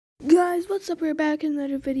Guys, what's up? We're back in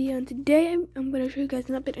another video, and today I'm going to show you guys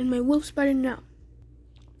an update in my wolf spider now.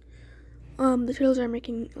 The turtles are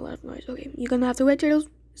making a lot of noise. Okay, you're gonna have to wait, turtles.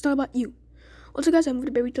 It's not about you. Also, guys, I moved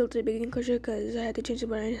the baby turtle to the big enclosure because I had to change the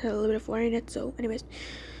water. I had a little bit of water in it. So, anyways,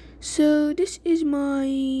 so this is my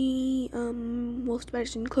wolf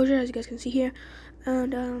spider's enclosure, as you guys can see here.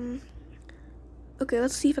 And okay,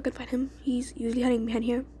 let's see if I can find him. He's usually hiding behind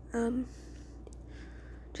here.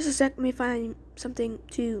 Just a sec, let me find something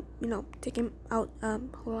to, take him out.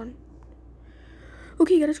 Hold on.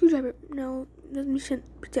 Okay, got a screwdriver. Now, let me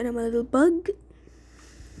pretend I'm a little bug.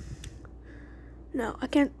 No, I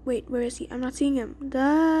can't. Wait, where is he? I'm not seeing him.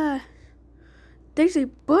 There's a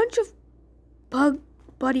bunch of bug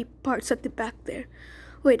body parts at the back there.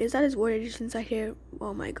 Wait, is that his water just inside here?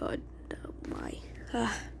 Oh my god. Oh my.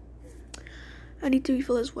 I need to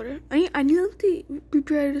refill his water. I need to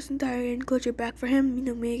prepare this entire enclosure back for him.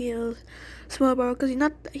 Make it a small burrow because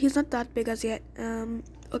he's not that big as yet.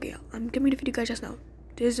 Okay, I'm coming to feed you guys just now.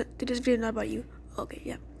 This video is not about you. Okay,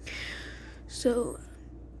 yeah. So,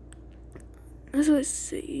 as I was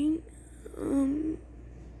saying,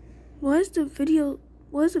 why is the video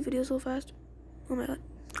so fast? Oh my god,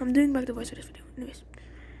 I'm doing back the voice of this video. Anyways,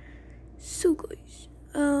 so guys,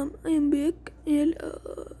 I am back and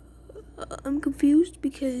I'm confused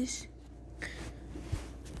because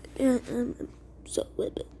so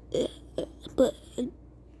but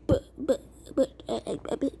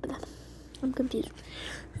I'm confused.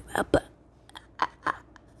 But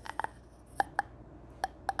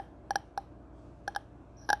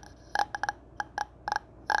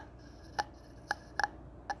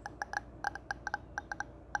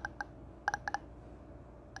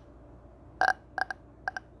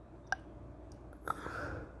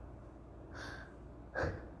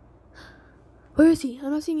where is he?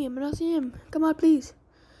 I'm not seeing him. Come on, please.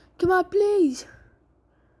 Please.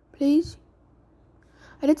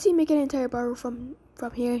 I did see him make an entire burrow from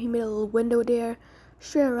here. He made a little window there,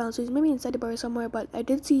 straight around. So he's maybe inside the burrow somewhere. But I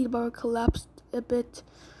did see the burrow collapsed a bit.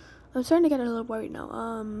 I'm starting to get a little worried now.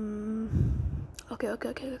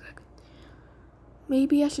 Okay.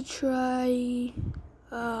 Maybe I should try.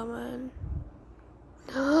 Oh man.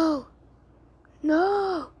 No.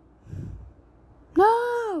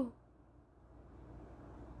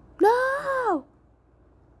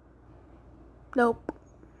 Nope.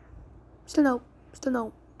 Still no.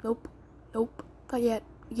 Nope. Not yet.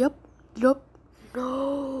 Yup. No.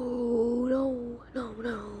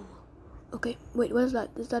 Okay, wait, what is that?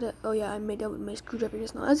 Is that it? Oh yeah, I made that with my screwdriver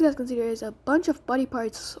just now. As you guys can see, there is a bunch of body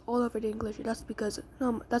parts all over the enclosure. That's because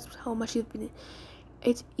that's how much he's been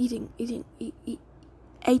eating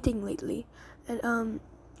lately. And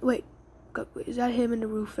wait, is that him in the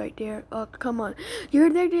roof right there? Oh, come on. You were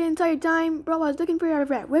there the entire time? Bro, I was looking for your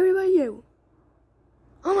rat. Where were you?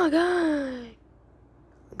 Oh my god.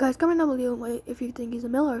 Guys, comment down below if you think he's a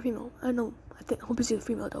male or a female. I don't know. I hope he's a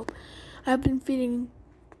female though. I've been feeding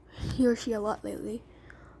he or she a lot lately.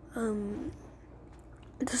 The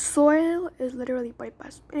soil is literally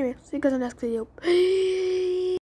bypassed. Anyway, see you guys in the next video.